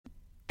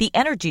The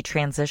energy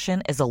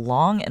transition is a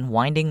long and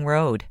winding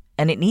road,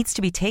 and it needs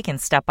to be taken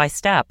step by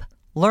step.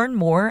 Learn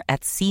more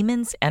at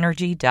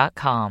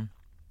SiemensEnergy.com.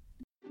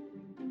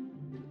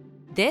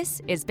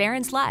 This is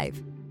Barron's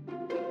Live.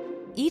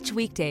 Each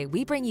weekday,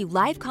 we bring you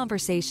live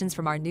conversations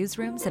from our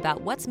newsrooms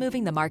about what's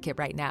moving the market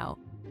right now.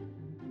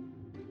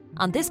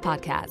 On this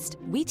podcast,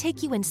 we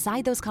take you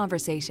inside those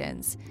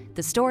conversations,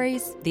 the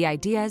stories, the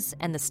ideas,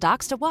 and the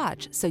stocks to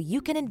watch so you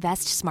can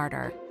invest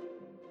smarter.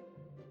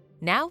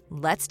 Now,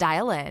 let's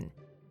dial in.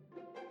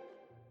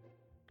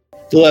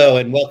 Hello,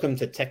 and welcome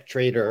to Tech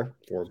Trader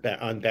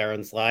on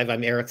Barron's Live.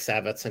 I'm Eric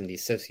Savitz. I'm the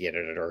Associate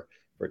Editor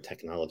for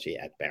Technology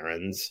at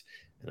Barron's.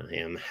 And I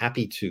am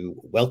happy to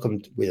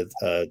welcome with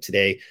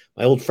today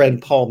my old friend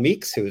Paul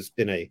Meeks, who has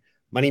been a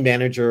money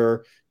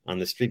manager on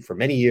the street for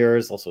many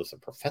years, also as a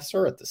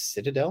professor at the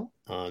Citadel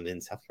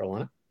in South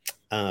Carolina,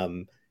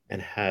 and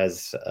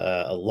has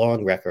a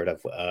long record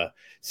of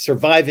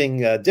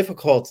surviving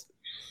difficult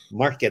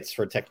markets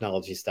for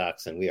technology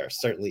stocks. And we are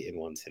certainly in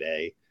one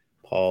today.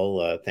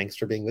 Paul, thanks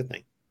for being with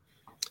me.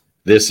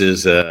 This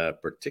is a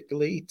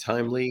particularly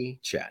timely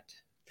chat.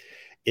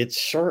 It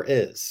sure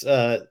is.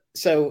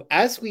 So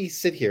as we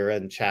sit here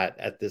and chat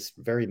at this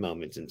very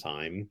moment in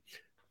time,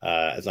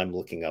 as I'm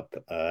looking up,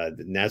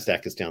 the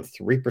NASDAQ is down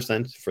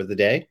 3% for the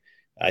day.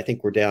 I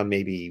think we're down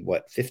maybe,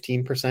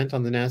 15%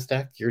 on the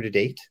NASDAQ year to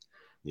date?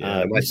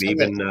 Yeah, it might be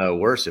even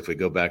worse if we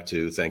go back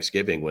to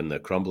Thanksgiving when the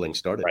crumbling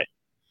started. Right.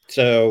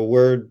 So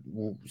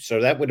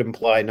that would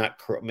imply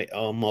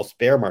almost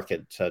bear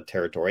market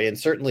territory, and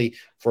certainly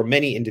for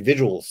many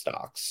individual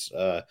stocks,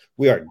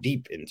 we are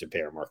deep into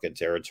bear market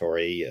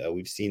territory.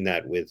 We've seen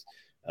that with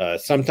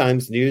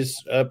sometimes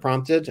news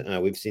prompted.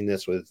 We've seen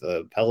this with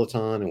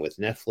Peloton and with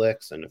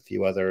Netflix and a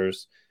few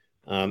others,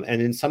 and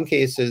in some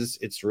cases,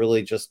 it's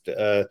really just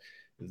the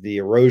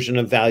erosion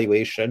of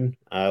valuation.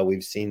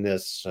 We've seen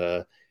this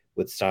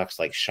with stocks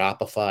like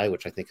Shopify,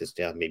 which I think is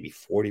down maybe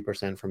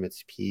 40% from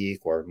its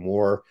peak or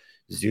more,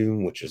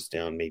 Zoom, which is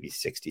down maybe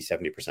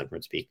 60-70% from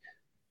its peak.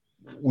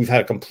 We've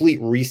had a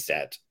complete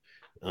reset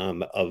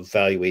of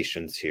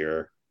valuations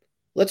here.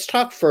 Let's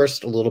talk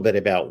first a little bit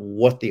about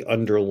what the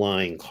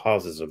underlying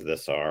causes of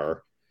this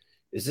are.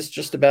 Is this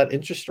just about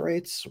interest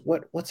rates?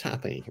 What's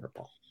happening here,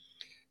 Paul?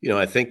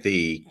 I think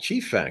the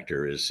chief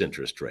factor is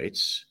interest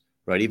rates,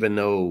 right? Even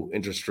though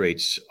interest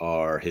rates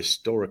are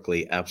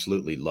historically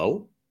absolutely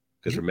low,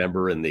 because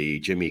remember, in the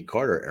Jimmy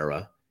Carter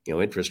era,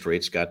 interest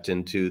rates got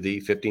into the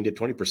 15 to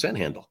 20%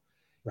 handle.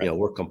 Right.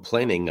 We're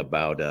complaining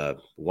about a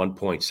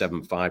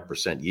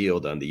 1.75%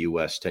 yield on the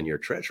U.S. 10-year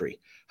Treasury.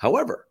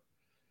 However,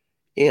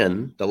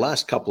 in the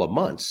last couple of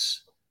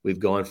months, we've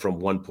gone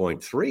from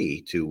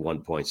 1.3 to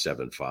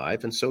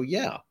 1.75. And so,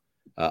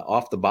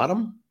 off the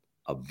bottom,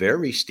 a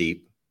very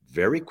steep,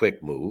 very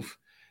quick move.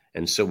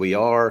 And so we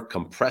are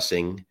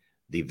compressing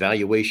the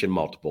valuation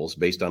multiples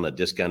based on a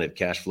discounted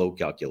cash flow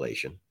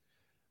calculation.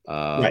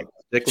 Right.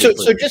 So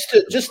just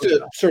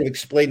to sort of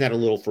explain that a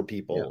little for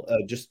people, I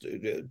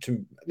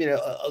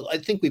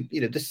think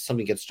this is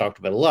something that gets talked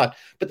about a lot,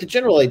 but the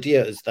general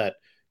idea is that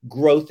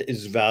growth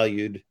is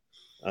valued.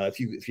 If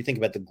you think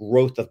about the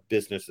growth of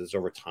businesses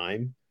over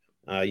time,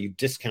 you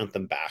discount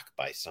them back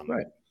by some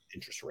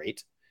interest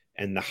rate,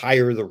 and the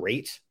higher the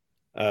rate,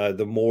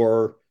 the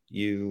more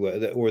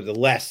or the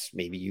less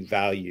maybe you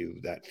value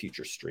that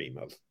future stream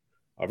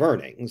of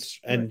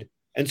earnings.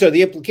 And so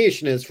the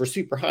implication is for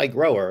super high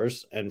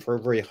growers and for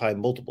very high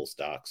multiple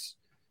stocks,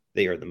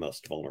 they are the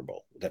most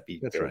vulnerable.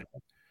 That's right.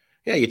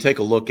 Yeah, you take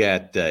a look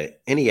at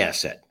any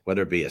asset,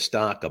 whether it be a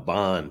stock, a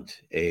bond,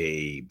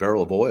 a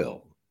barrel of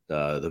oil,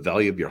 the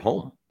value of your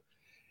home.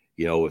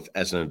 If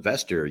as an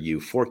investor, you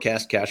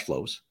forecast cash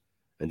flows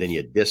and then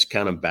you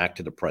discount them back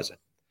to the present.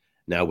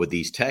 Now, with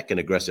these tech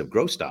and aggressive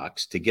growth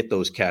stocks, to get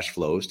those cash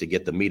flows, to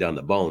get the meat on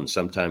the bone,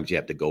 sometimes you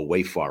have to go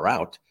way far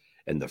out.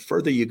 And the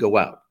further you go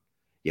out,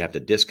 you have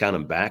to discount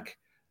them back,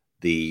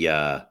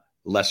 the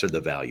lesser the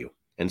value.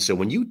 And so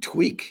when you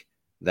tweak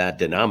that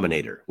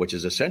denominator, which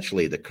is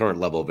essentially the current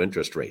level of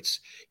interest rates,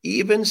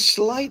 even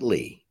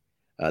slightly,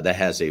 that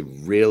has a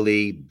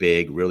really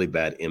big, really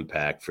bad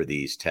impact for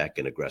these tech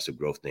and aggressive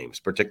growth names,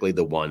 particularly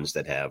the ones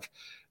that have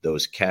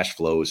those cash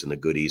flows and the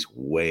goodies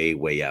way,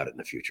 way out in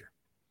the future.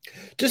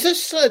 Does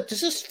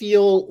this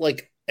feel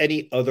like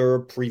any other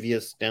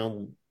previous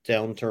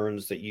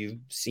downturns that you've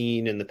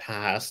seen in the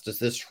past? Is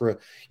this for,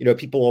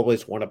 people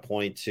always want to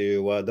point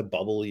to the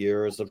bubble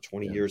years of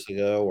 20 years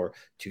ago or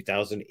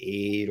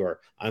 2008, or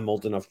I'm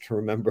old enough to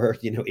remember,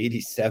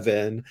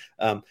 87.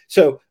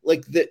 So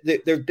like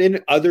there've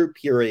been other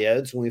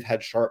periods when we've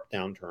had sharp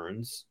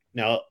downturns.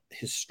 Now,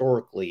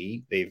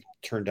 historically, they've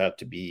turned out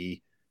to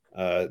be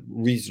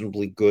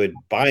reasonably good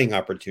buying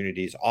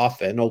opportunities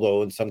often,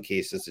 although in some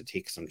cases it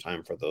takes some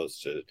time for those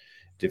to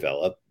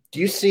develop. Do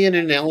you see an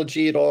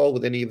analogy at all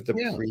with any of the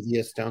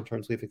previous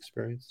downturns we've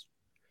experienced?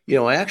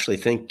 I actually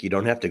think you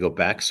don't have to go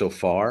back so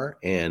far.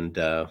 And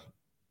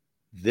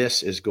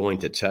this is going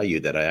to tell you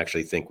that I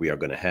actually think we are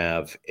going to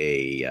have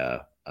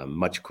a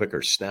much quicker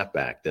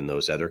snapback than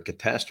those other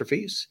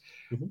catastrophes.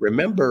 Mm-hmm.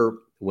 Remember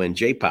when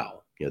Jay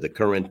Powell, the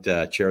current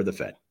chair of the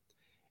Fed,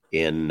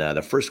 in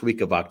the first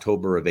week of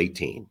October of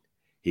 18.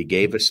 He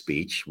gave a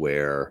speech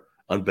where,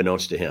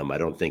 unbeknownst to him, I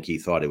don't think he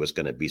thought it was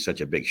going to be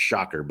such a big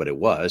shocker, but it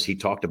was. He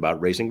talked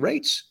about raising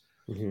rates.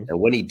 Mm-hmm. And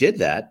when he did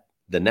that,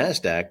 the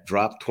NASDAQ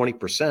dropped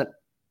 20%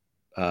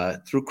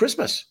 through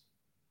Christmas,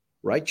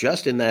 right?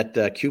 Just in that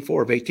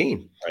Q4 of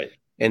 18. Right.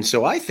 And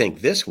so I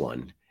think this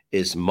one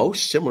is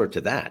most similar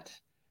to that.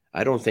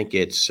 I don't think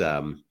it's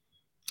a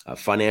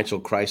financial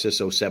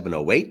crisis 07,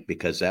 08,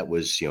 because that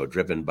was,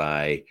 driven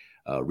by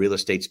real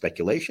estate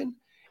speculation.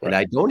 Right. And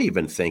I don't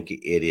even think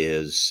it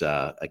is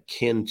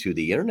akin to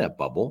the internet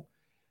bubble,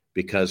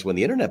 because when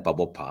the internet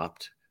bubble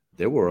popped,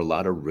 there were a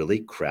lot of really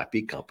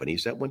crappy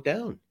companies that went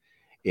down.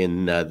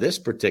 In this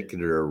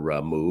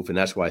particular move, and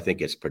that's why I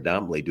think it's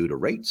predominantly due to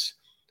rates,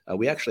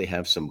 we actually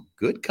have some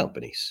good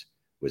companies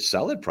with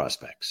solid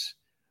prospects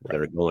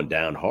that are going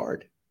down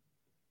hard.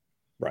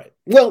 Right.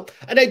 Well,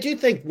 and I do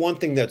think one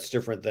thing that's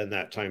different than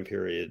that time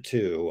period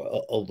too,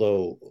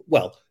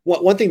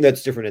 one thing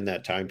that's different in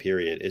that time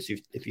period is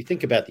if you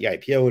think about the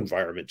IPO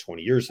environment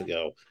 20 years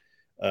ago,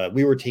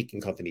 we were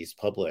taking companies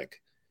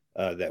public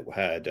that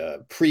had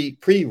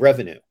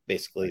pre-revenue.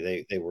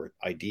 Basically, they were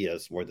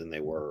ideas more than they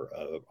were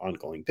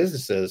ongoing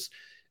businesses.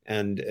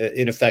 And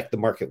in effect, the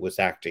market was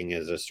acting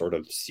as a sort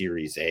of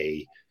Series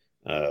A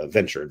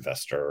venture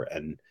investor.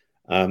 And,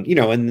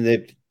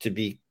 to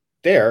be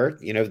fair,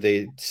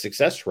 the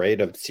success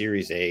rate of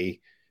Series A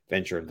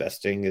venture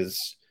investing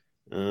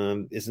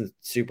isn't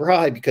super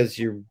high, because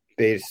you're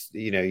based,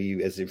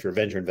 as if you're a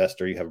venture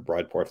investor, you have a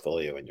broad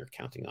portfolio and you're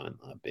counting on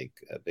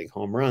big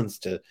home runs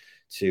to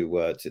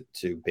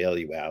bail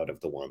you out of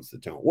the ones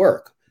that don't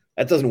work.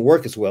 That doesn't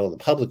work as well in the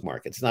public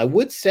markets. And I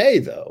would say,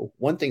 though,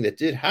 one thing that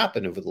did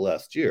happen over the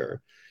last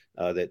year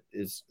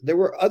there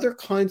were other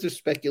kinds of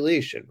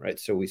speculation, right?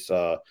 So we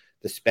saw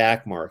the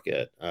SPAC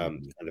market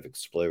kind of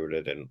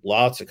exploded, and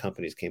lots of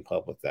companies came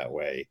public that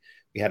way.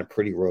 We had a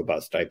pretty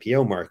robust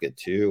IPO market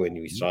too, and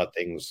we saw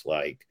things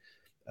like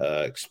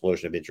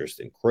explosion of interest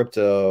in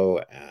crypto,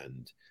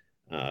 and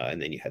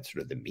then you had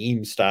sort of the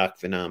meme stock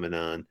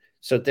phenomenon.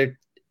 So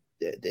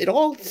it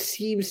all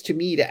seems to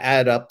me to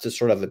add up to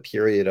sort of a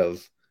period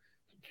of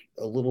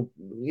a little,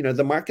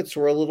 the markets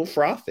were a little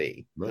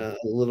frothy, a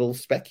little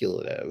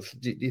speculative.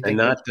 Do you think? And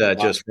not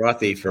just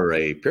frothy for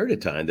a period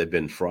of time; they've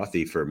been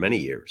frothy for many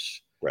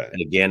years. Right.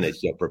 And again,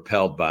 it's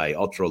propelled by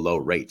ultra low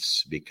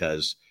rates,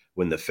 because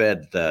when the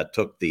Fed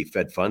took the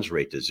Fed funds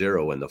rate to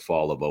zero in the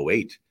fall of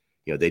 08,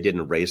 they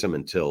didn't raise them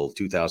until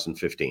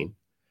 2015,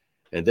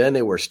 and then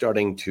they were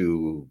starting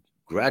to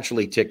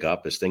gradually tick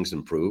up as things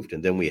improved,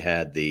 and then we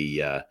had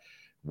the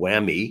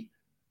whammy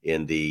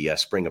in the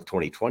spring of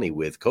 2020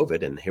 with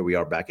COVID, and here we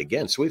are back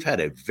again. So we've had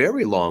a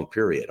very long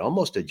period,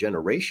 almost a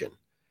generation,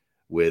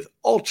 with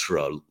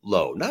ultra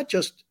low, not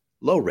just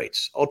low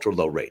rates, ultra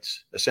low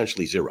rates,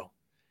 essentially zero.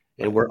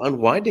 And we're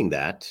unwinding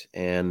that,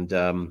 and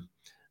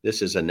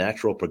this is a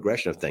natural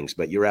progression of things.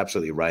 But you're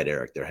absolutely right,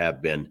 Eric. There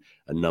have been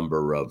a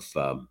number of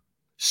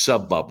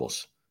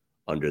sub-bubbles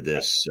under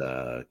this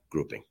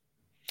grouping.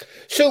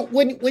 So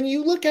when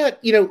you look at,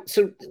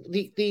 so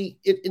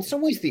in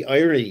some ways the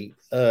irony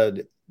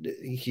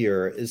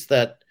here is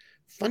that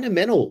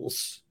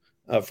fundamentals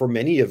for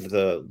many of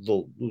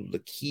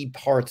the key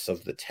parts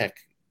of the tech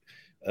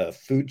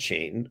food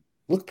chain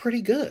look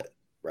pretty good,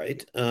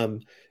 right?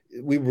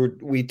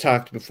 We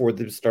talked before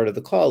the start of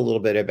the call a little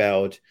bit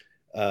about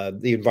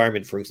the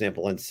environment, for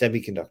example, on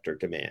semiconductor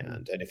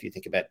demand. And if you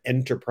think about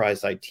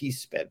enterprise IT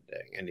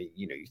spending, and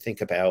you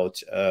think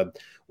about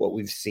what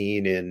we've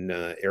seen in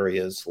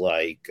areas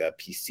like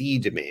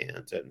PC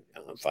demand and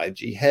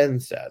 5G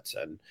handsets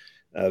and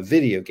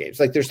video games,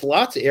 like there's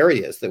lots of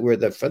areas where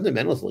the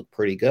fundamentals look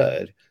pretty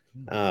good.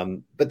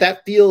 But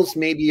that feels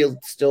maybe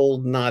still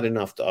not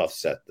enough to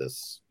offset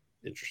this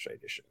interest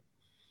rate issue.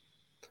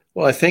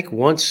 Well, I think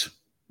once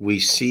we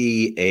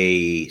see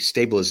a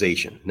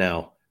stabilization.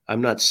 Now,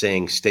 I'm not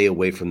saying stay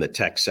away from the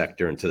tech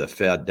sector until the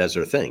Fed does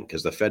their thing,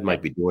 because the Fed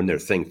might be doing their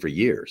thing for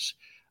years.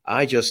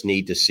 I just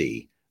need to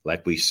see,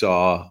 like we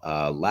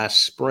saw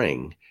last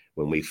spring,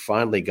 when we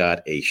finally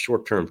got a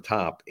short-term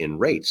top in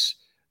rates,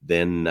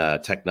 then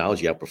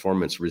technology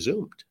outperformance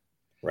resumed.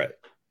 Right.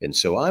 And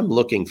so I'm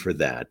looking for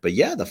that. But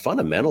yeah, the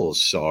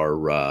fundamentals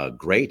are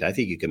great. I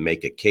think you can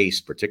make a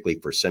case, particularly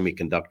for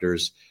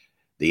semiconductors.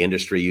 The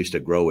industry used to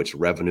grow its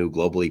revenue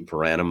globally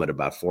per annum at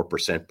about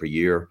 4% per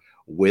year.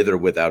 With or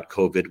without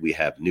COVID, we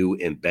have new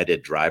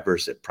embedded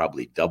drivers that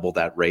probably double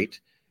that rate.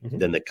 Mm-hmm.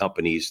 Then the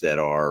companies that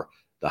are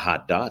the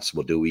hot dots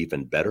will do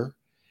even better.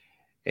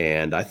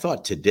 And I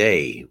thought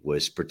today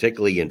was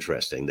particularly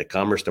interesting. The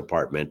Commerce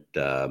Department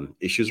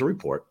issues a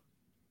report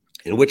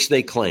in which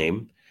they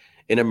claim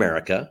in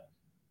America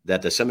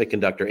that the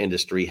semiconductor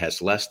industry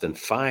has less than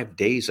 5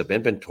 days of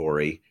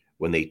inventory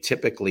when they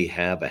typically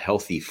have a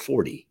healthy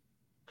 40.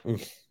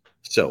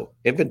 So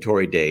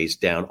inventory days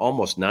down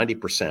almost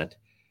 90%.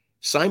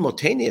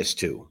 Simultaneous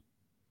to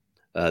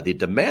the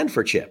demand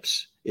for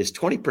chips is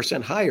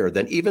 20% higher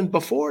than even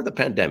before the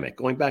pandemic,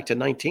 going back to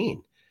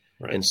 19.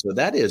 Right. And so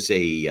that is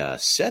a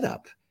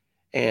setup.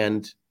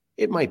 And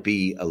it might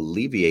be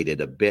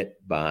alleviated a bit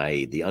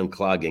by the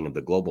unclogging of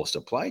the global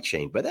supply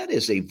chain, but that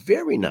is a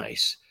very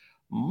nice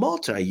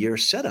multi-year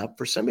setup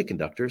for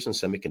semiconductors and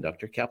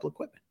semiconductor capital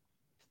equipment.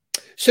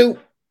 So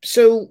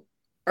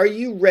are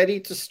you ready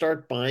to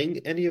start buying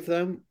any of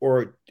them,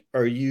 or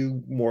are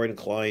you more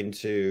inclined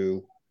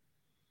to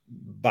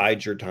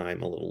bide your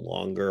time a little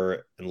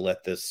longer and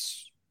let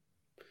this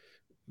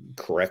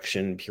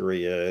correction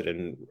period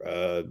and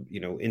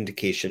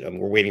indication?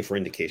 We're waiting for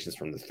indications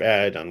from the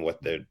Fed on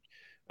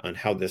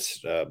how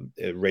this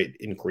rate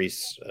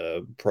increase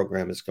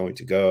program is going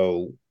to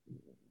go.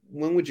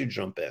 When would you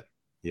jump in?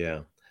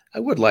 Yeah, I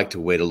would like to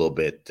wait a little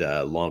bit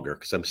longer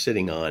because I'm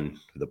sitting on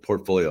the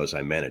portfolios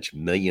I manage,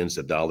 millions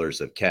of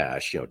dollars of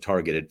cash,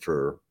 targeted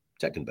for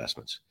tech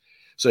investments.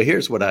 So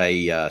here's what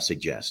I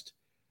suggest.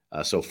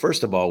 So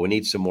first of all, we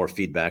need some more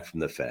feedback from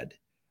the Fed.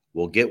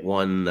 We'll get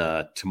one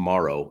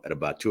tomorrow at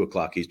about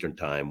 2:00 Eastern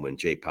time when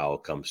Jay Powell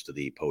comes to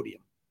the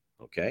podium.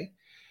 Okay.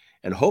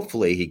 And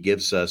hopefully he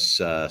gives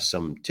us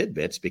some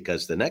tidbits,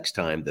 because the next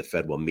time the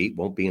Fed will meet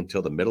won't be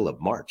until the middle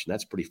of March. And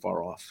that's pretty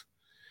far off.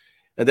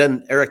 And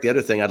then, Eric, the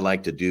other thing I'd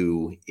like to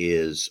do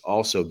is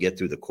also get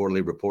through the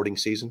quarterly reporting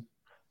season.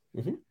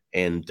 Mm-hmm.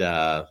 And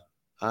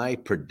I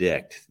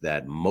predict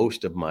that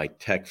most of my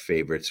tech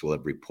favorites will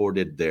have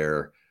reported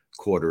their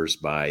quarters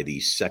by the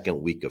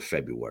second week of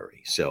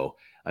February. So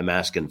I'm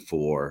asking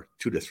for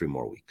 2 to 3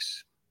 more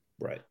weeks.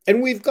 Right.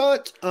 And we've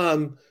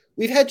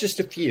had just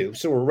a few.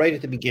 So we're right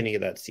at the beginning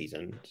of that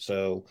season.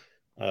 So,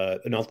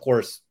 and of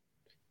course,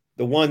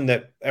 the one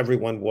that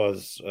everyone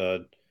was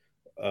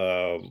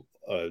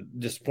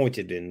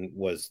disappointed in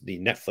was the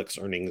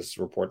Netflix earnings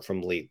report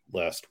from late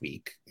last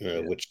week,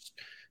 which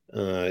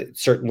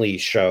certainly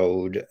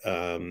showed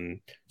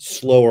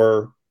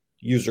slower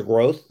user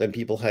growth than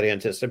people had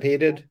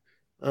anticipated.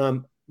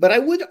 But I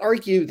would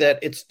argue that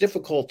it's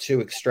difficult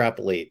to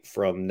extrapolate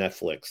from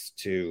Netflix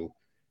to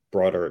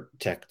broader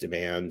tech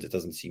demand. It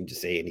doesn't seem to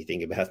say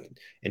anything about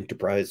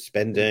enterprise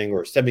spending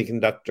or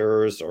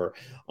semiconductors or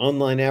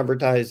online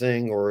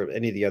advertising or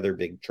any of the other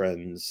big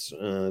trends.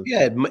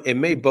 It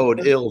may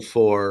bode ill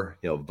for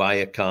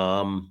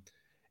Viacom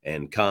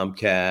and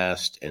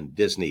Comcast and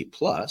Disney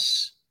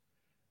Plus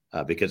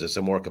because it's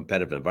a more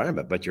competitive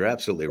environment. But you're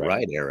absolutely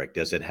right, Eric.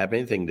 Does it have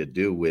anything to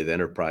do with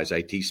enterprise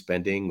IT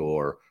spending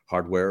or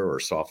hardware or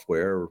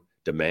software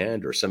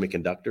demand or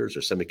semiconductors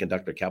or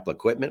semiconductor capital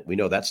equipment? We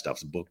know that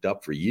stuff's booked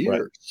up for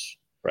years.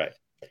 Right.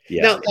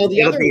 Yeah. Now it'll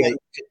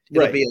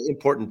be an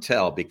important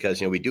tell,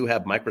 because we do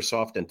have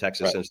Microsoft and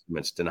Texas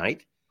Instruments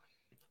tonight.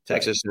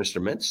 Texas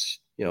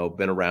Instruments,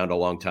 been around a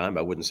long time.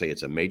 I wouldn't say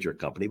it's a major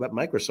company, but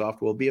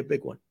Microsoft will be a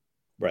big one.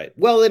 Right.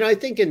 Well, and I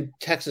think in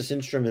Texas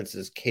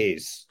Instruments'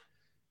 case,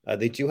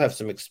 they do have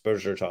some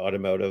exposure to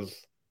automotive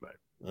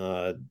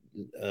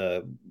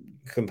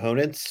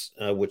components,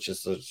 which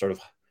is a sort of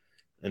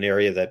an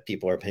area that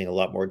people are paying a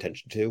lot more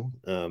attention to.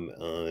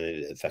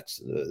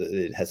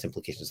 It has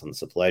implications on the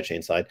supply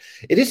chain side.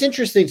 It is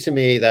interesting to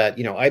me that,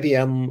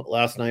 IBM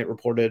last night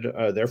reported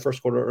their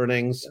first quarter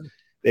earnings. Yeah.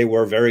 They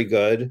were very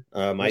good.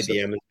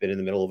 IBM has been in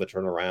the middle of a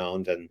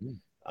turnaround. And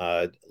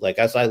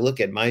as I look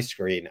at my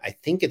screen, I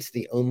think it's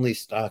the only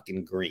stock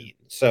in green.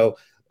 So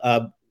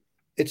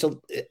it's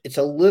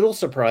a little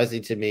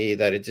surprising to me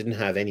that it didn't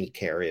have any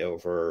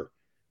carryover.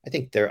 I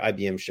think their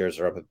IBM shares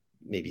are up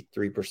maybe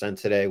 3%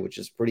 today, which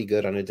is pretty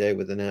good on a day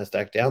with the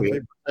NASDAQ down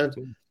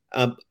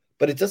 3%.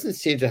 But it doesn't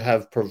seem to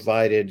have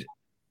provided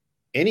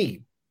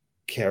any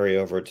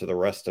carryover to the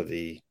rest of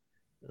the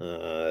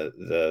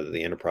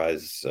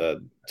enterprise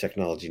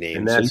technology names.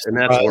 And that's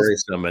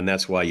worrisome. And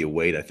that's why you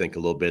wait, I think, a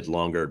little bit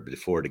longer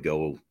before to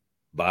go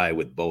buy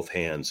with both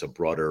hands a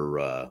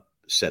broader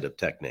set of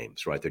tech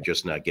names, right? They're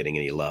just not getting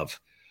any love.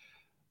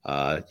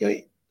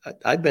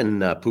 I've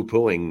been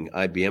poo-pooing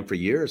IBM for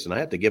years, and I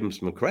have to give them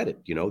some credit.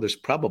 There's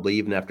probably,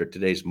 even after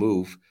today's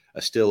move,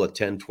 still a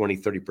 10, 20,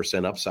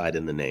 30% upside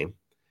in the name.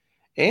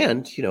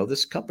 And,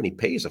 this company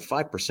pays a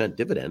 5%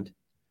 dividend.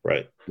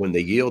 Right. When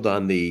the yield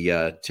on the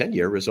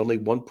 10-year is only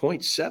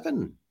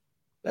 1.7.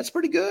 That's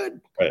pretty good.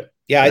 Right.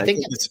 Yeah, I think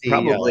it's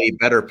probably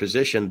better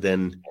positioned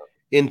than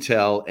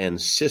Intel and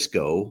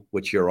Cisco,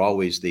 which are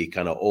always the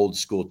kind of old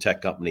school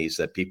tech companies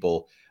that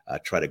people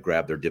try to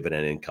grab their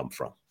dividend income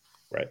from.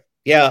 Right.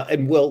 Yeah,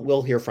 and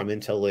we'll hear from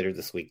Intel later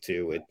this week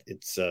too.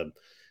 It's I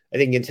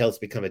think Intel's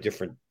become a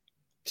different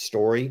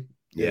story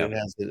than it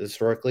has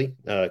historically,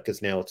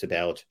 because now it's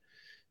about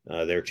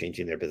they're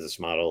changing their business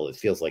model. It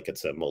feels like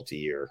it's a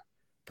multi-year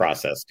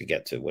process to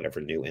get to whatever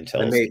new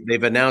Intel. And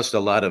they've announced a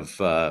lot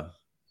of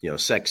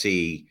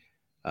sexy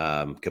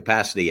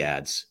capacity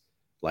ads,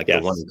 like the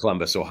one in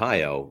Columbus,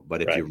 Ohio.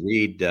 But if you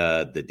read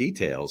the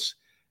details,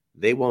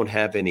 they won't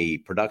have any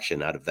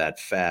production out of that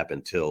fab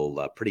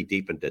until pretty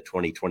deep into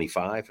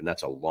 2025, and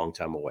that's a long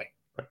time away.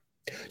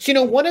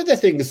 So, one of the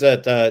things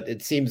that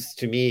it seems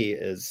to me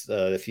is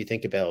if you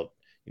think about,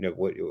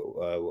 what,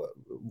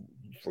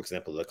 for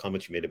example, the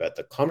comments you made about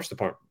the Commerce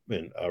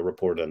Department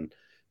report on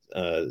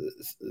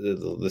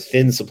the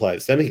thin supply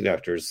of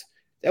semiconductors,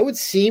 that would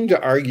seem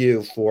to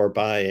argue for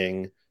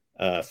buying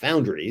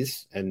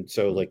foundries, and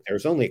so like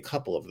there's only a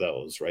couple of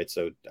those, right?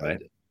 So,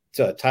 Right.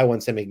 so Taiwan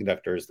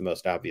Semiconductor is the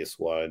most obvious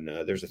one.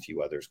 There's a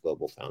few others,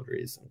 Global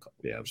Foundries, and a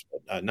couple others,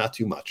 but not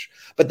too much.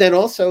 But then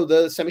also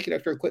the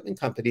semiconductor equipment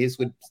companies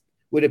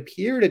would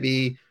appear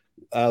to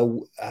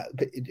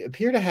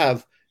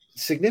have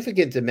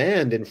significant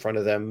demand in front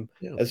of them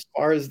as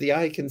far as the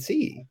eye can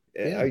see.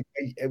 I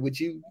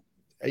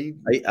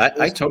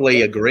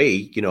totally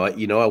agree.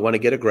 I want to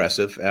get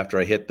aggressive after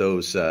I hit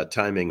those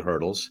timing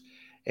hurdles.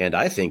 And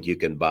I think you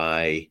can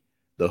buy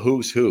the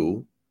who's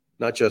who,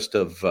 not just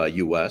of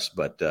U.S.,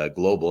 but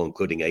global,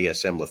 including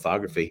ASM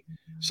Lithography,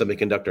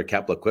 semiconductor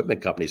capital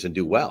equipment companies, and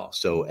do well.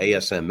 So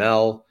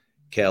ASML,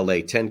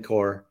 KLA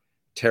Tencor,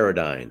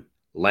 Teradyne,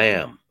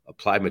 Lam,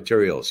 Applied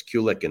Materials,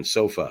 Kulicke and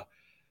Sofa,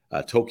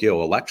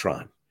 Tokyo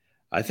Electron.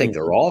 I think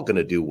they're all going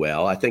to do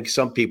well. I think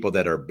some people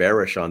that are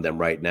bearish on them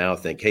right now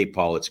think, hey,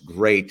 Paul, it's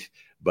great,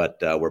 but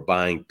we're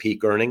buying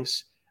peak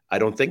earnings. I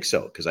don't think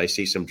so, because I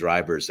see some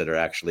drivers that are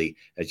actually,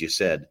 as you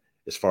said,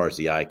 as far as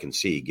the eye can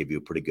see, give you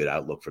a pretty good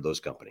outlook for those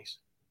companies.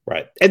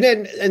 Right. And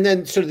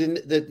then sort of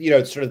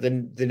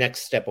the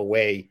next step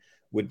away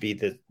would be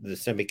the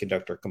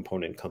semiconductor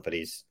component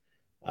companies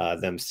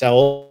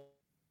themselves.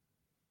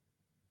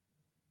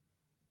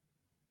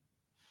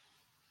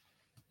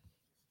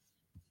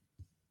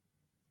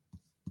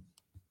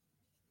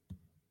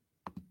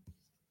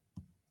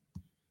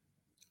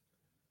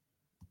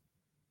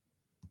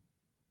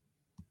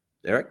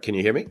 Eric, can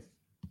you hear me?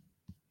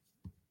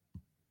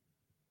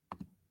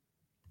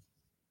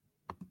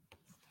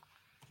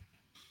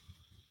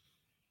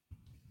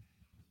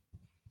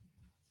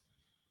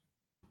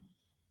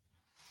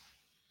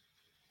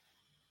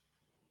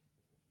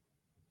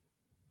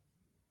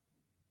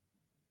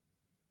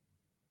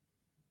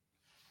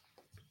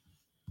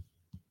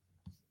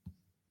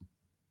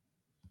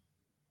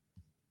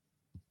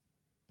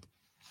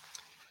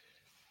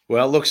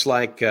 Well, it looks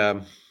like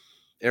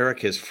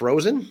Eric is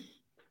frozen.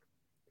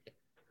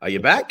 Are you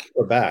back?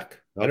 We're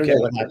back. I don't know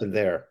what happened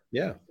there.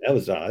 Yeah, that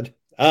was odd.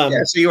 So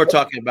you were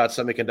talking about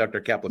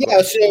semiconductor capital.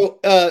 Yeah.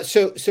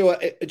 So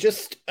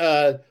just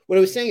what I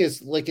was saying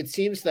is, like, it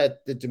seems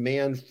that the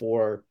demand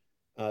for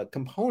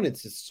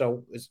components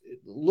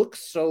looks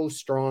so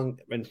strong,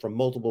 and from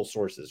multiple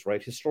sources,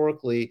 right?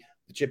 Historically,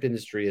 the chip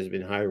industry has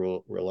been highly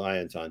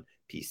reliant on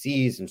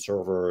PCs and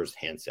servers,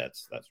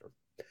 handsets, that sort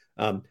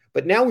of.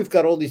 But now we've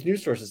got all these new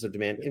sources of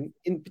demand,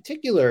 in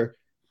particular,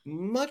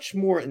 much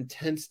more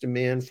intense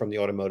demand from the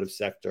automotive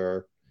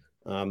sector,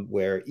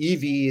 where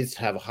EVs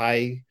have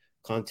higher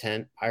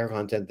content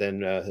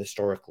than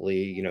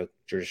historically,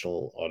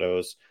 traditional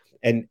autos,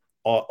 and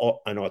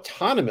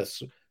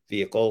autonomous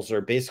vehicles are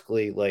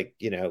basically like,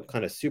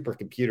 kind of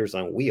supercomputers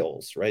on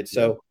wheels, right?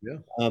 So,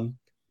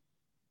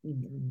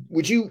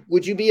 would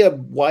you be a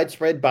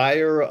widespread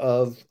buyer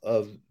of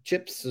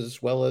chips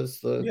as well as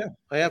the? Yeah,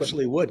 I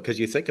absolutely would, because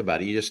you think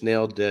about it, you just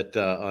nailed it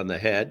on the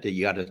head.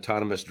 You got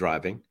autonomous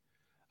driving.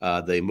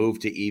 They move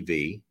to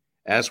EV.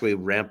 As we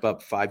ramp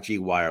up 5G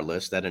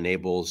wireless, that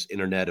enables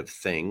Internet of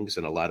Things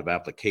and a lot of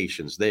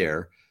applications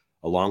there,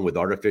 along with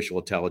artificial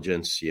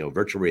intelligence,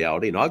 virtual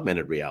reality and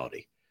augmented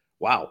reality.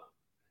 Wow.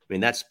 I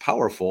mean, that's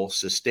powerful,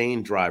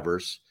 sustained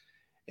drivers.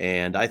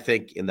 And I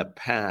think in the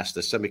past,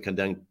 the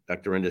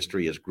semiconductor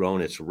industry has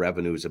grown its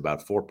revenues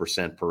about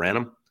 4% per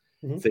annum.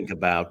 Mm-hmm. Think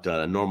about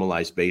a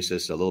normalized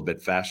basis, a little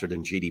bit faster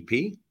than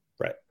GDP.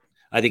 Right.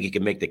 I think you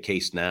can make the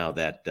case now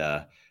that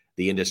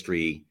the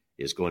industry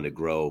is going to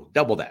grow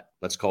double that.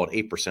 Let's call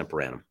it 8%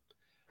 per annum,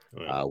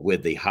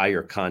 with the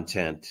higher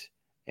content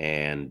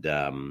and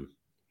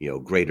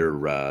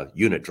greater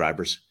unit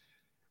drivers.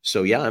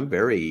 So yeah, I'm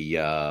very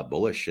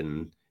bullish,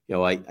 and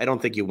I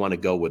don't think you want to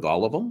go with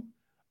all of them,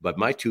 but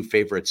my two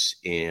favorites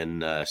in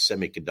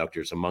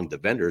semiconductors among the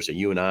vendors, and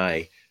you and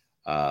I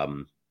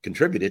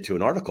contributed to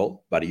an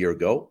article about a year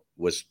ago,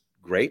 was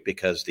great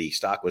because the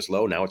stock was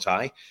low, now it's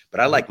high.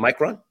 But I like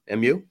Micron,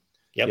 MU,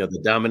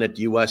 the dominant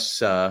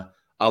U.S.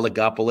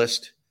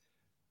 oligopolist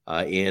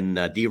in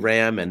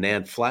DRAM and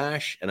NAND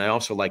flash, and I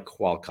also like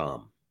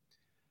Qualcomm.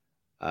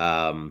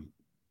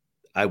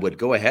 I would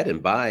go ahead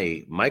and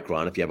buy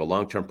Micron if you have a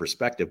long-term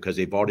perspective, because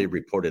they've already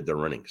reported their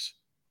earnings.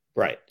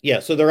 Right.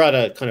 Yeah. So they're on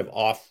a kind of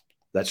off.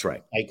 That's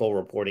right. Cycle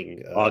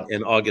reporting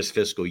in August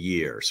fiscal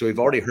year. So we've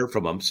already heard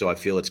from them. So I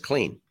feel it's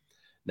clean.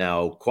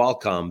 Now,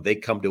 Qualcomm, they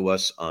come to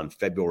us on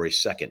February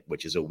 2nd,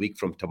 which is a week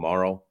from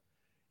tomorrow.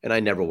 And I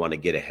never want to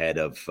get ahead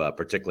of,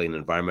 particularly in an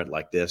environment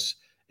like this,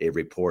 a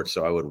report.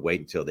 So I would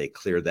wait until they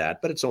clear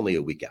that, but it's only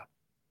a week out.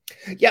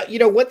 Yeah.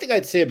 One thing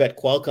I'd say about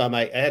Qualcomm,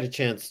 I had a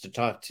chance to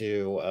talk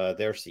to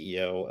their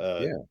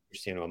CEO,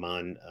 Cristiano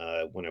Amon,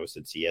 when I was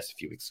at CES a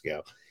few weeks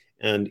ago.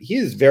 And he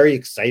is very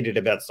excited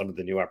about some of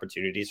the new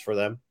opportunities for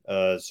them.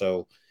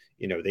 So,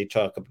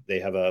 they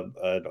have an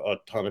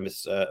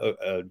autonomous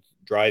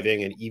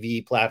driving and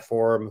EV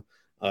platform.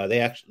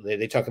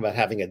 They talk about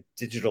having a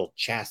digital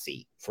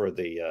chassis for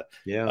the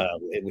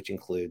which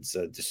includes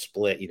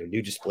display,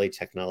 new display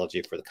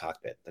technology for the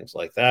cockpit, things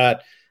like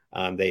that.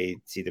 They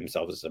see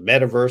themselves as a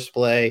metaverse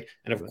play,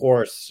 and of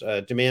course,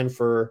 demand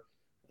for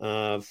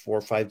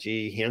for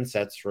 5G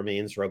handsets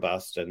remains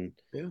robust, and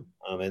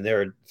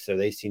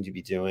they seem to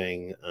be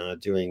doing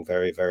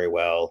very, very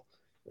well.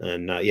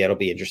 And it'll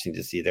be interesting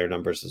to see their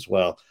numbers as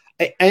well.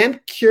 I am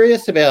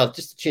curious about,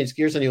 just to change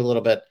gears on you a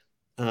little bit,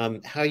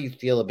 how you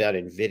feel about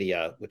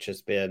NVIDIA, which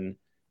has been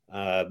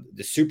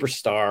the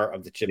superstar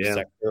of the chip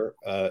sector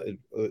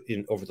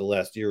over the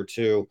last year or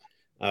two.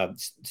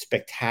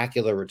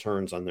 Spectacular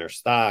returns on their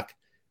stock.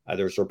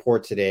 There's a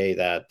report today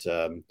that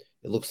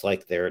it looks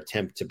like their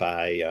attempt to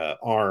buy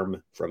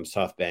ARM from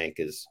SoftBank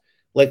is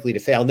likely to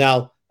fail.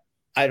 Now,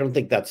 I don't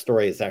think that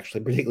story is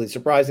actually particularly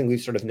surprising. We've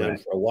sort of known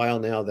for a while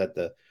now that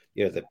the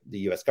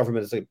U.S.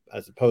 government is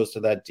as opposed to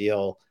that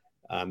deal.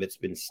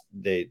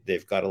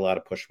 They've got a lot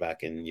of pushback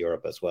in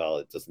Europe as well.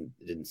 It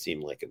didn't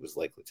seem like it was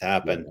likely to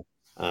happen.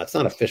 It's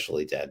not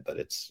officially dead, but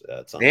it's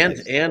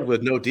and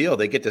with no deal,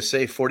 they get to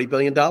save $40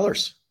 billion.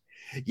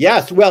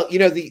 Yes, well,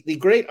 the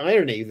great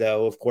irony,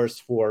 though, of course,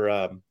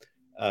 from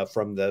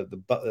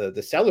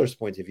the seller's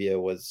point of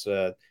view, was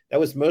that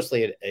was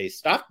mostly a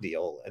stock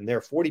deal, and their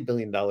 $40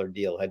 billion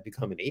deal had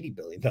become an $80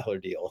 billion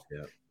deal.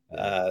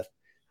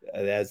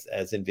 As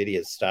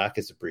NVIDIA's stock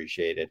is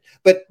appreciated,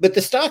 but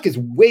the stock is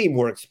way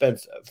more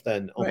expensive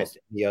than almost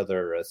any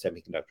other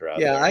semiconductor out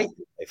there.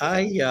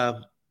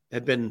 I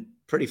have been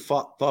pretty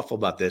thoughtful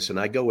about this, and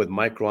I go with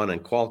Micron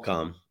and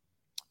Qualcomm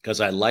because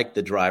I like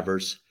the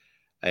drivers,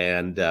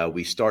 and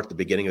we start the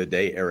beginning of the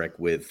day, Eric,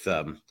 with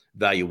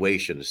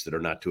valuations that are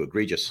not too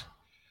egregious.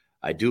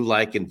 I do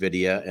like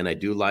NVIDIA, and I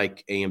do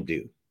like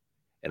AMD.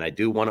 And I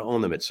do want to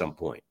own them at some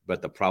point.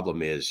 But the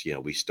problem is,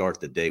 we start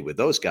the day with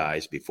those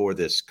guys before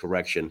this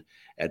correction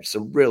at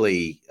some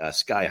really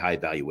sky-high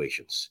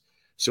valuations.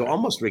 So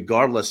almost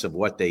regardless of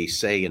what they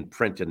say and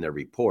print in their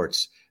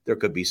reports, there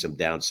could be some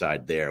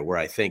downside there, where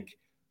I think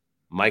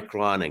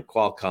Micron and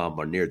Qualcomm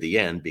are near the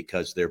end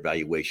because their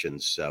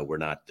valuations were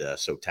not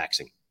so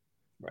taxing.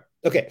 Right.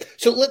 Okay.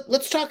 So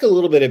let's talk a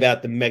little bit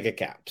about the mega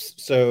caps.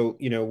 So,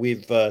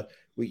 we've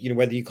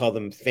whether you call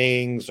them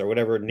FANGs or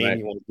whatever name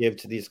you want to give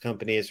to these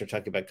companies, we're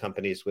talking about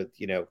companies with,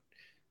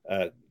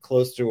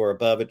 close to or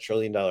above $1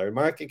 trillion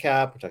market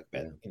cap. We're talking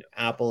about,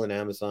 Apple and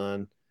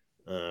Amazon,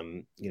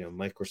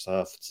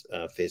 Microsoft,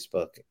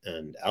 Facebook,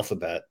 and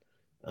Alphabet.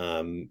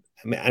 I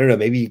don't know,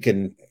 maybe you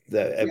can,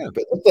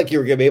 it looks like you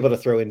were going to be able to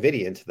throw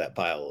NVIDIA into that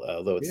pile,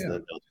 although it's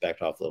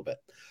backed off a little bit.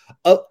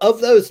 Of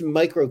those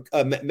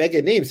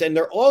mega names, and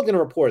they're all going to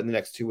report in the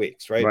next 2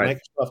 weeks, right?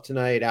 Microsoft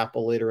tonight,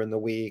 Apple later in the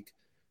week.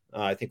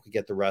 I think we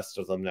get the rest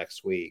of them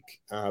next week.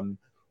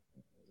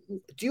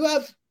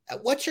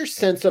 What's your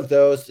sense of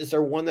those? Is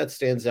there one that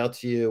stands out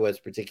to you as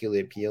particularly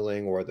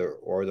appealing, or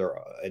are there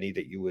any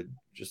that you would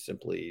just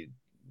simply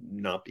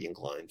not be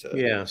inclined to?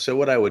 Yeah. So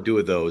what I would do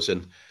with those,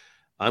 and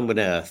I'm going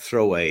to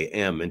throw a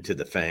M into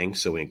the FANG,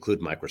 so we include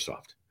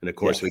Microsoft. And of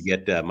course, we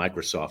get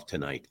Microsoft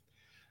tonight.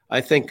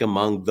 I think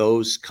among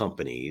those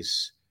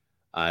companies,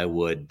 I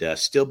would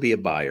still be a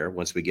buyer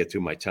once we get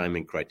through my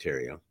timing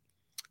criteria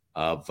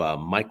of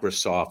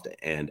Microsoft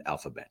and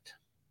Alphabet.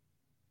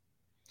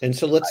 And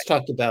so let's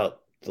talk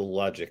about the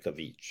logic of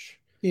each.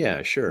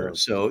 Yeah, sure.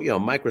 So,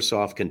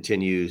 Microsoft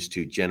continues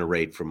to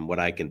generate, from what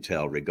I can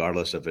tell,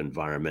 regardless of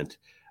environment,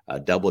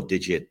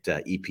 double-digit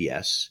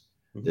EPS.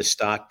 Mm-hmm. The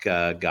stock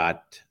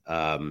got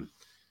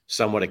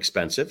somewhat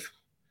expensive.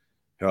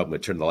 Here, I'm going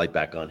to turn the light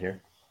back on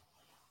here.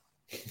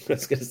 I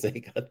was going to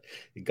say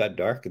it got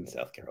dark in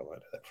South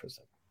Carolina there for a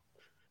second.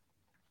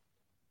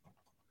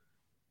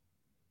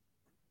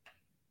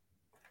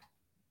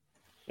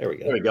 There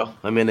we go.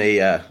 I'm in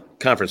a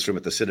conference room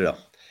at the Citadel.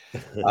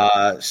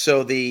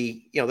 So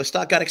the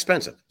stock got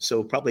expensive,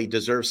 so probably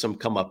deserves some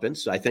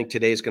comeuppance. I think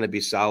today is going to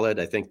be solid.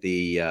 I think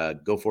the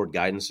go forward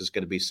guidance is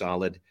going to be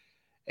solid,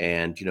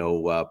 and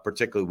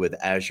particularly with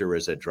Azure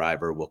as a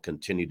driver, will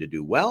continue to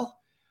do well.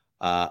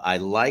 I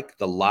like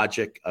the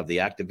logic of the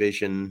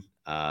Activision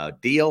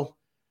deal.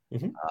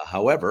 Mm-hmm.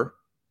 However,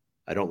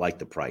 I don't like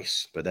the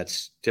price, but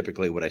that's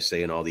typically what I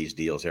say in all these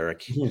deals,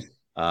 Eric.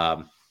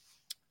 Mm-hmm.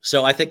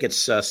 So I think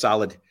it's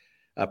solid,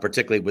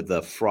 particularly with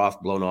the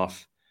froth blown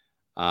off.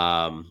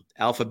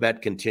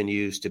 Alphabet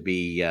continues to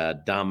be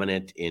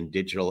dominant in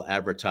digital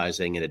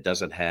advertising, and it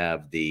doesn't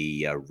have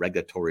the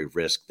regulatory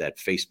risk that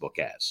Facebook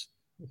has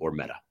or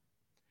Meta.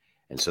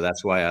 And so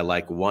that's why I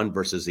like one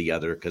versus the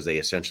other, because they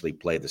essentially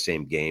play the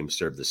same game,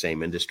 serve the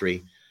same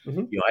industry.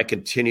 Mm-hmm. I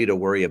continue to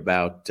worry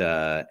about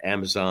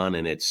Amazon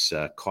and its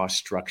cost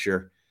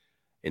structure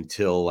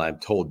until I'm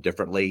told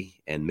differently,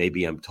 and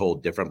maybe I'm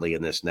told differently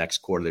in this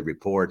next quarterly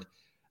report.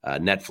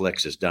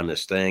 Netflix has done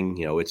this thing.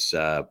 It's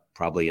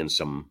probably in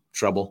some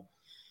trouble.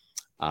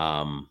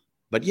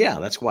 But yeah,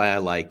 that's why I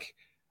like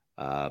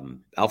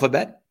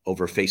Alphabet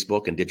over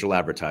Facebook and digital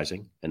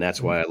advertising. And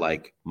that's why I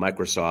like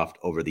Microsoft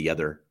over the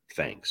other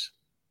FANGs.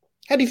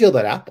 How do you feel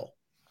about Apple?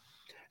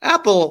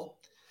 Apple,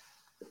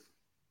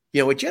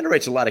 it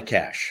generates a lot of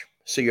cash.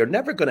 So you're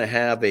never going to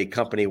have a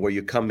company where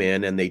you come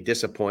in and they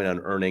disappoint on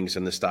earnings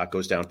and the stock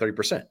goes down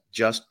 30%.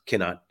 Just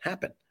cannot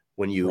happen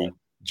when you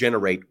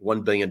generate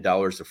 $1 billion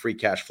of free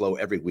cash flow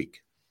every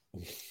week.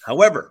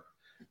 However,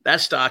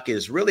 that stock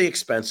is really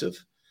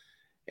expensive,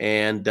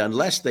 And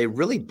unless they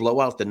really blow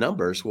out the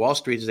numbers, Wall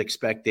Street is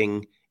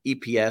expecting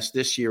EPS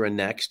this year and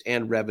next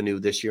and revenue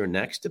this year and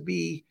next to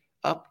be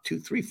up to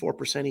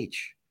 3-4%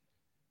 each.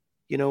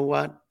 You know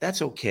what?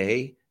 That's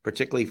okay,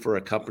 particularly for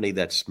a company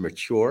that's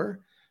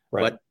mature,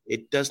 right, but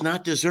it does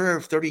not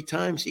deserve 30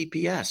 times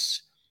EPS.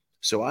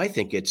 So I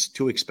think it's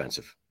too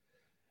expensive.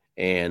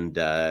 And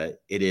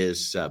it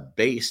is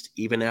based,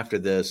 even after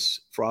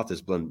this froth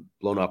has been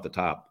blown off the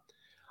top,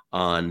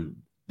 on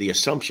the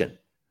assumption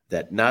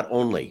that not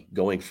only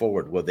going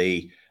forward will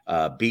they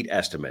beat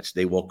estimates,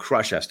 they will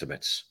crush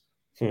estimates.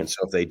 And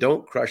so if they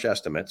don't crush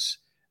estimates,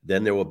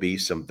 then there will be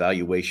some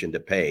valuation to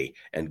pay.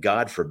 And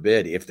God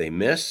forbid if they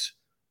miss,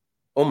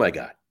 oh my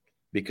God,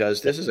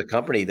 because this is a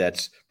company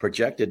that's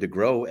projected to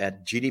grow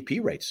at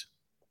GDP rates.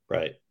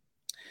 Right.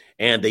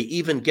 And they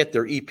even get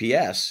their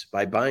EPS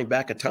by buying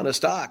back a ton of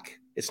stock.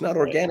 It's not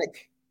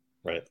organic.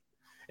 Right.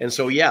 And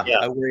so,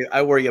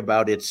 I worry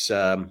about its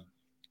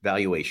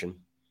valuation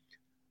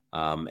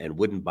and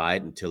wouldn't buy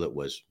it until it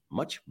was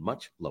much,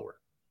 much lower.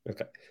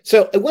 Okay.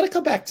 So I want to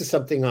come back to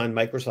something on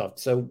Microsoft.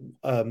 So,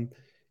 on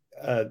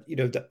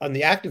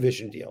the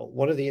Activision deal,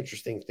 one of the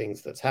interesting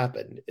things that's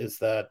happened is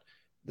that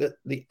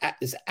the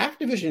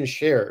Activision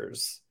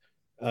shares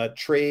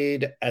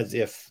trade as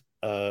if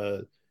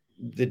the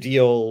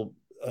deal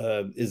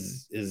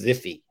is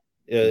iffy.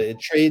 It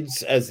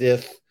trades as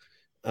if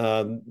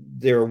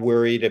they're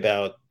worried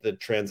about the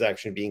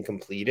transaction being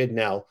completed.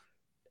 Now,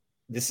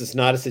 this is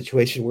not a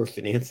situation where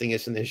financing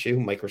is an issue.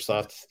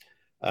 Microsoft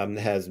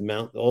has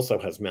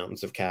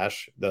mountains of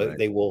cash.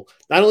 They will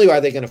not only are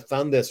they going to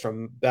fund this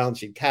from balance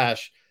sheet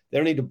cash, they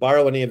don't need to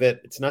borrow any of it.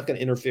 It's not going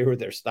to interfere with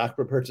their stock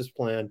repurchase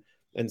plan,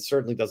 and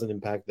certainly doesn't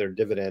impact their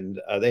dividend.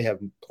 They have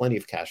plenty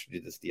of cash to do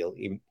this deal,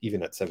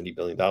 even at $70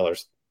 billion.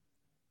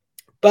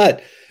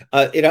 But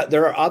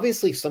there are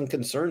obviously some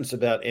concerns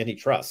about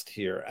antitrust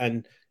here,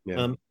 and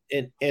I'm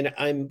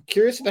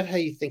curious about how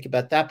you think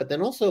about that. But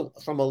then also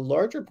from a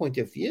larger point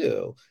of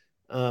view,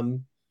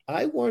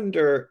 I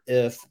wonder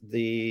if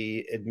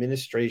the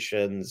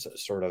administration's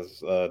sort of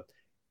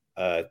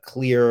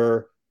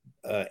clear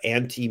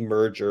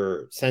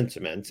anti-merger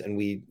sentiment, and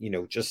we,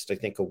 just I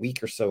think a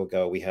week or so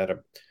ago, we had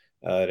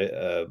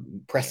a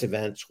press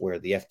event where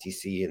the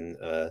FTC and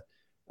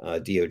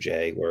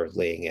DOJ were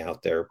laying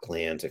out their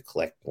plan to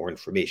collect more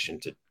information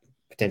to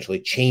potentially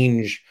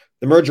change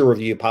the merger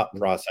review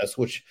process,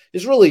 which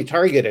is really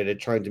targeted at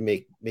trying to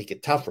make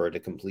it tougher to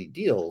complete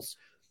deals.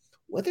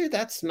 Whether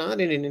that's not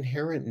an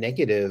inherent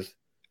negative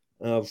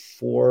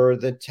for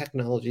the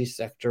technology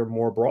sector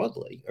more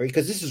broadly, or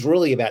because this is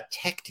really about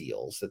tech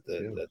deals that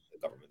the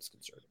government's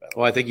concerned about.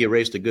 Well, I think you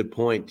raised a good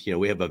point.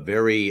 We have a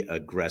very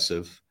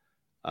aggressive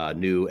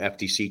new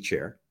FTC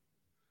chair,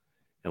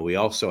 and we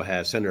also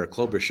have Senator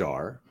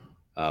Klobuchar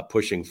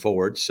pushing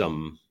forward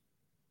some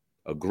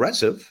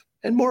aggressive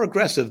and more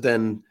aggressive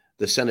than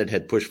the Senate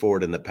had pushed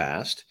forward in the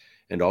past,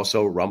 and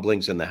also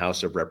rumblings in the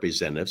House of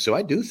Representatives. So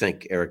I do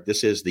think, Eric,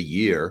 this is the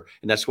year,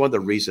 and that's one of the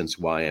reasons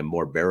why I'm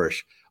more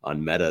bearish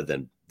on Meta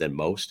than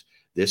most.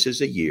 This is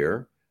a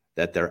year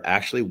that there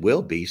actually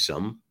will be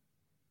some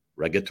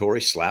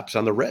regulatory slaps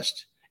on the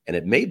wrist, and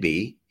it may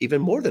be even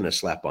more than a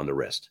slap on the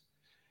wrist.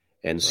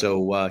 And right.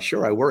 So,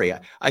 sure, I worry.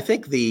 I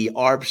think the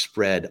ARB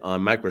spread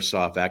on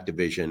Microsoft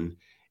Activision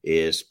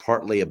is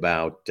partly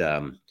about,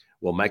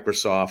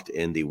 Microsoft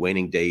in the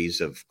waning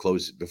days of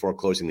before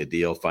closing the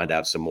deal, find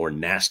out some more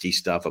nasty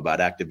stuff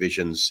about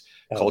Activision's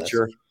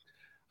culture.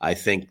 I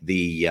think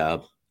the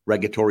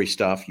regulatory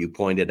stuff you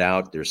pointed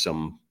out, there's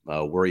some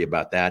worry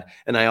about that.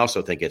 And I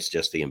also think it's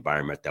just the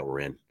environment that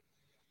we're in.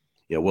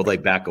 Will they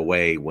back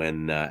away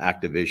when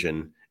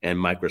Activision and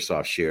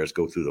Microsoft shares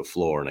go through the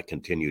floor in a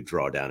continued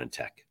drawdown in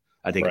tech?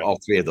 I think all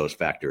three of those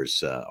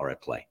factors are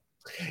at play.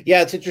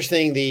 Yeah, it's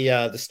interesting.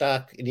 The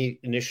stock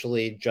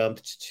initially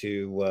jumped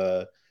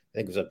to, I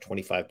think it was up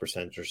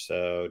 25% or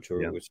so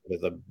to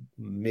the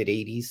mid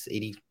 80s,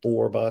 $84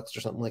 or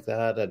something like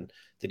that. And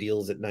the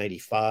deal's at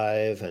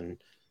 95.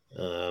 And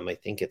I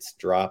think it's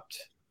dropped.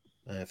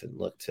 I haven't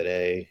looked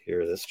today.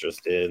 Here, this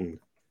just in.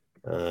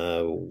 With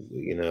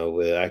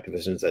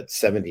Activision's at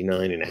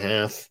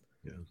 79.5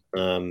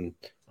 on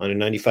a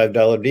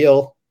 $95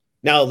 deal.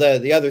 Now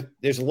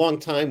there's a long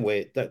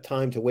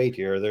time to wait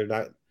here. They're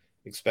not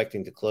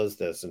expecting to close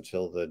this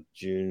until the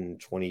June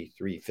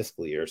 23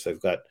 fiscal year. So they've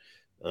got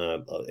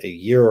a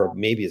year or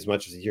maybe as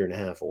much as a year and a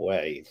half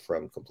away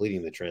from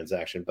completing the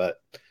transaction. But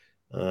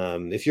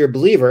if you're a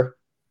believer,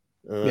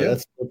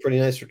 that's a pretty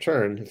nice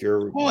return.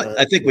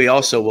 I think we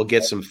also will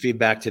get some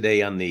feedback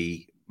today on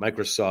the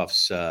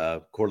Microsoft's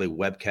quarterly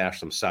webcast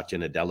from Satya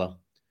Nadella.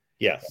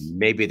 Yes.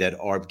 Maybe that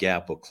ARB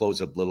gap will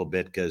close up a little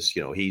bit because,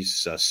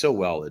 he's so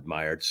well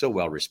admired, so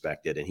well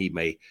respected, and he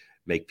may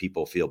make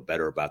people feel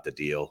better about the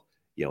deal,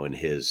 in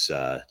his,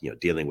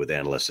 dealing with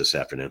analysts this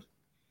afternoon.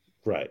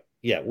 Right.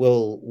 Yeah.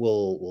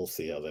 We'll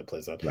see how that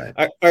plays out. Right.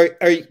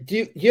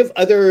 Do you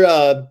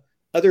have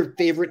other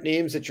favorite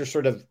names that you're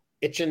sort of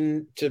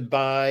itching to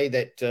buy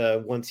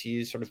that once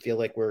you sort of feel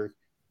like we're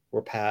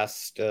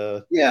past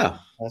the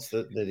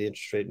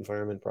interest rate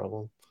environment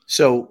problem?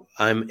 So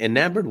I'm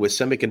enamored with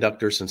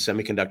semiconductors and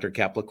semiconductor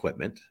capital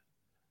equipment.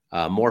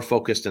 More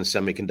focused on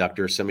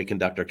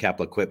semiconductor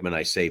capital equipment.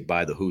 I say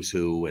buy the who's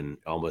who, and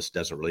almost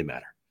doesn't really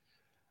matter.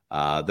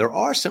 There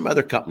are some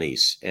other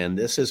companies, and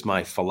this is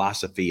my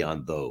philosophy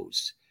on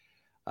those.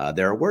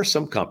 There were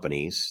some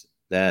companies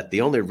that the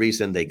only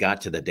reason they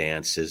got to the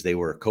dance is they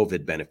were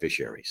COVID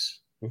beneficiaries.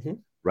 Mm-hmm.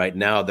 Right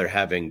now, they're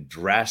having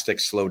drastic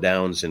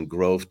slowdowns in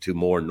growth to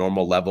more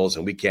normal levels,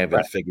 and we can't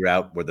even figure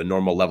out where the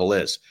normal level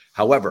is.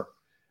 However,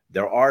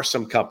 there are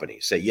some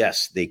companies that,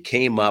 yes, they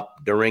came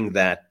up during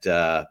that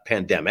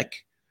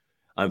pandemic.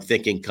 I'm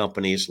thinking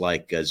companies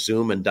like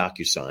Zoom and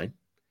DocuSign.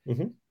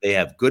 Mm-hmm. They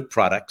have good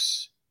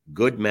products,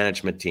 good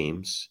management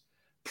teams,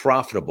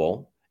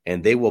 profitable,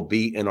 and they will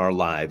be in our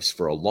lives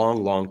for a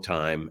long, long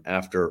time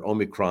after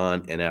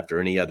Omicron and after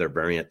any other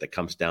variant that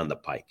comes down the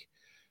pike.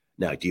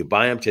 Now, do you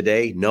buy them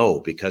today? No,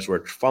 because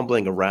we're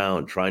fumbling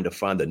around trying to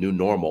find the new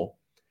normal.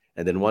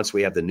 And then once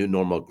we have the new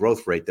normal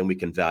growth rate, then we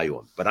can value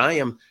them. But I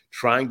am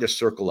trying to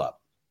circle up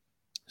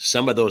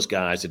some of those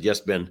guys that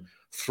just been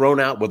thrown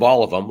out with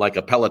all of them, like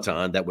a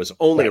Peloton that was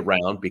only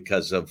around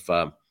because of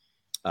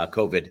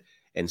COVID,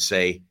 and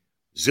say,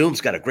 Zoom's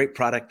got a great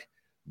product,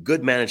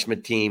 good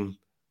management team.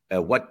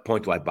 At what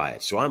point do I buy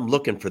it? So I'm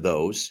looking for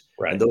those.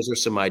 Right. And those are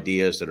some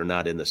ideas that are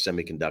not in the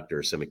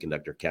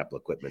semiconductor capital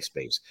equipment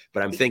space.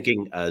 But I'm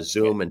thinking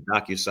Zoom and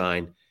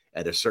DocuSign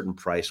at a certain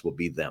price will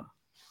be them.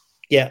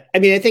 Yeah. I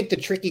mean, I think the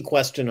tricky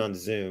question on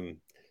Zoom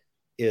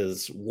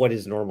is, what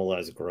does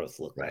normalized growth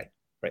look like?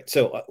 Right.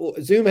 So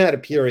Zoom had a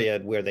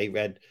period where they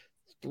had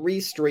 3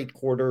 straight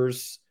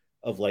quarters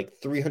of like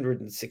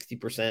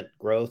 360%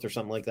 growth or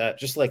something like that.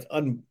 Just like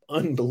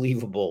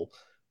unbelievable.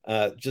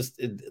 They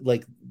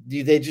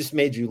just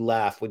made you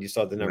laugh when you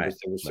saw the numbers.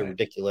 They were so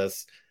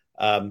ridiculous.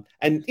 And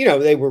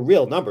they were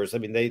real numbers. I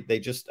mean, they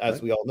just,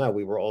 as we all know,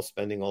 we were all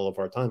spending all of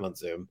our time on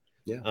Zoom.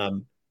 Yeah.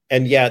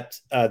 And yet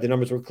the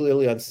numbers were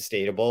clearly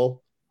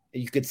unsustainable.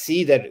 You could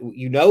see that,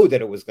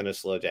 that it was going to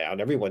slow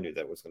down. Everyone knew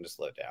that it was going to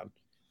slow down.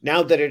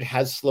 Now that it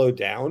has slowed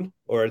down,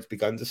 or it's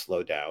begun to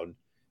slow down,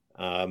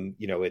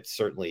 it's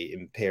certainly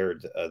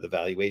impaired the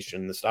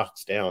valuation. The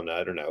stock's down,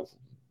 I don't know,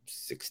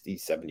 60,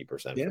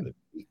 70%. Yeah.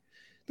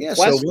 Yeah,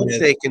 so once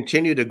they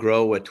continue to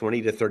grow at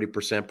 20 to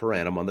 30% per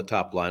annum on the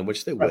top line,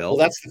 which they will. Well,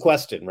 that's the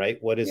question, right?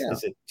 What is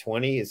it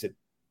 20? Is it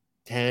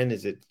 10?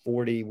 Is it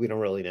 40? We don't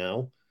really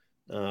know.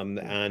 And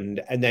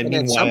then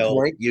meanwhile, at some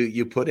point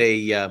you put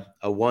a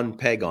one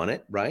peg on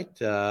it, right?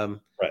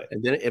 Right.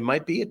 And then it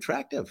might be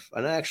attractive.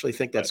 And I actually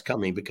think that's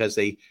coming because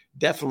they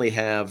definitely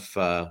have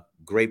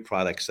great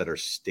products that are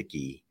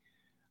sticky.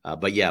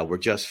 But yeah, we're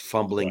just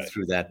fumbling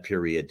through that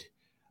period.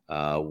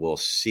 We'll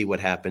see what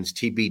happens.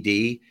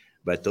 TBD.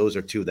 But those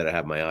are two that I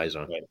have my eyes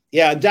on. Right.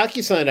 Yeah,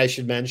 DocuSign, I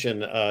should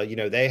mention,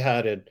 they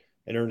had an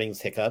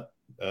earnings hiccup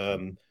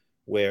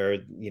where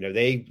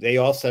they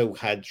also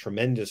had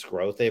tremendous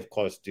growth. They of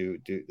course do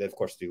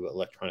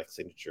electronic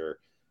signature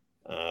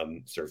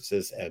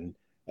services, and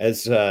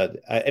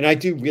and I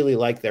do really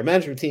like their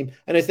management team.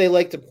 And as they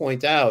like to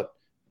point out,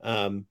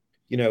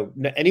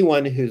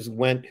 anyone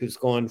who's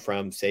gone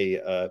from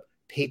say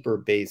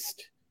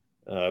paper-based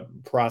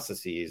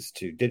processes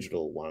to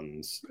digital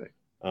ones. Right.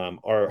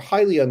 Are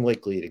highly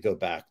unlikely to go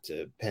back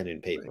to pen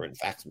and paper and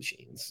fax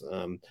machines.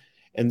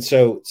 And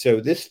so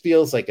this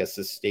feels like a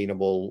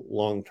sustainable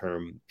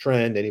long-term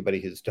trend. Anybody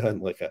who's done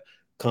like a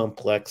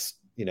complex,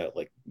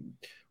 like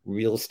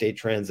real estate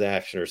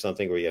transaction or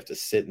something where you have to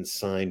sit and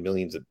sign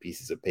millions of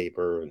pieces of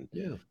paper and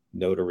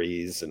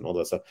notaries and all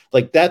that stuff,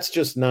 like that's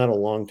just not a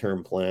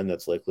long-term plan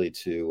that's likely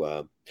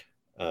to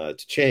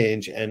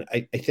change. And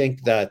I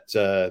think that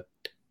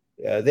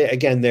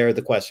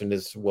the question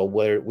is, well,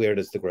 where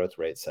does the growth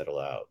rate settle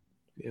out?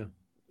 Yeah,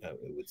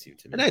 it would seem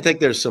to me. And I think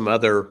there's some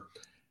other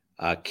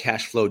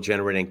cash flow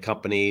generating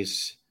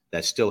companies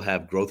that still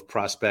have growth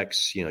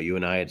prospects. You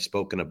and I had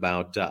spoken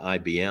about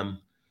IBM,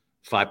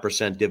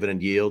 5%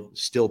 dividend yield,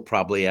 still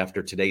probably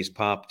after today's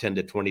pop, 10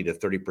 to 20 to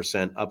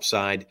 30%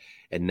 upside.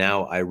 And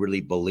now I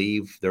really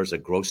believe there's a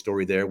growth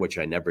story there, which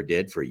I never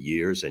did for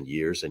years and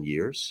years and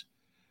years.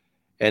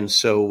 And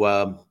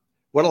so,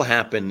 what will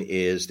happen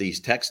is these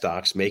tech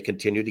stocks may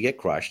continue to get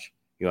crushed.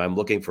 I'm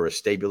looking for a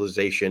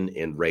stabilization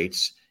in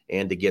rates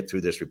and to get through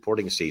this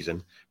reporting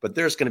season. But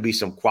there's going to be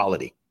some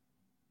quality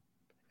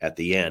at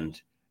the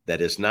end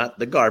that is not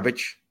the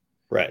garbage.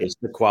 Right. It's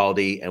the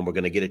quality, and we're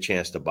going to get a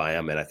chance to buy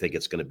them. And I think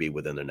it's going to be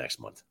within the next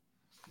month.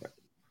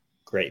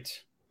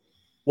 Great.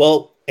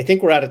 Well, I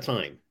think we're out of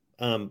time.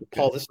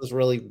 Paul, this was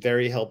really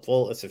very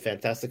helpful. It's a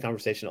fantastic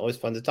conversation. Always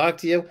fun to talk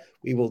to you.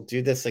 We will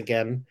do this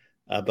again.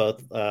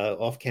 Both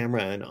off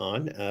camera and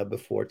on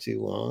before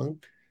too long.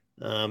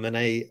 And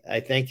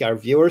I thank our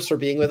viewers for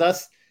being with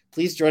us.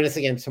 Please join us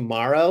again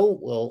tomorrow.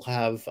 We'll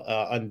have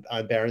on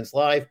Barron's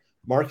Live,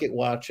 Market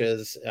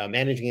Watch's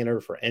Managing Editor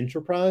for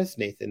Enterprise,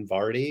 Nathan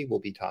Vardy, will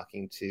be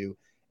talking to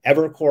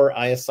Evercore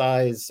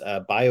ISI's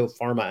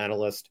biopharma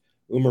analyst,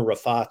 Umar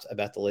Rafat,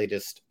 about the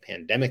latest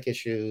pandemic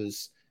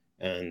issues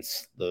and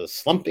the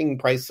slumping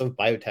price of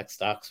biotech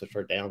stocks, which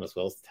are down, as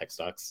well as tech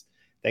stocks.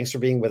 Thanks for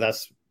being with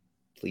us.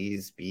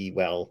 please be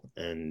well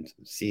and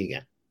see you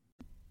again.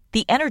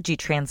 The energy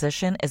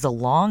transition is a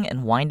long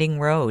and winding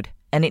road,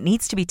 and it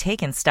needs to be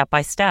taken step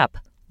by step.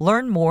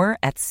 Learn more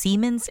at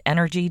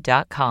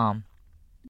SiemensEnergy.com.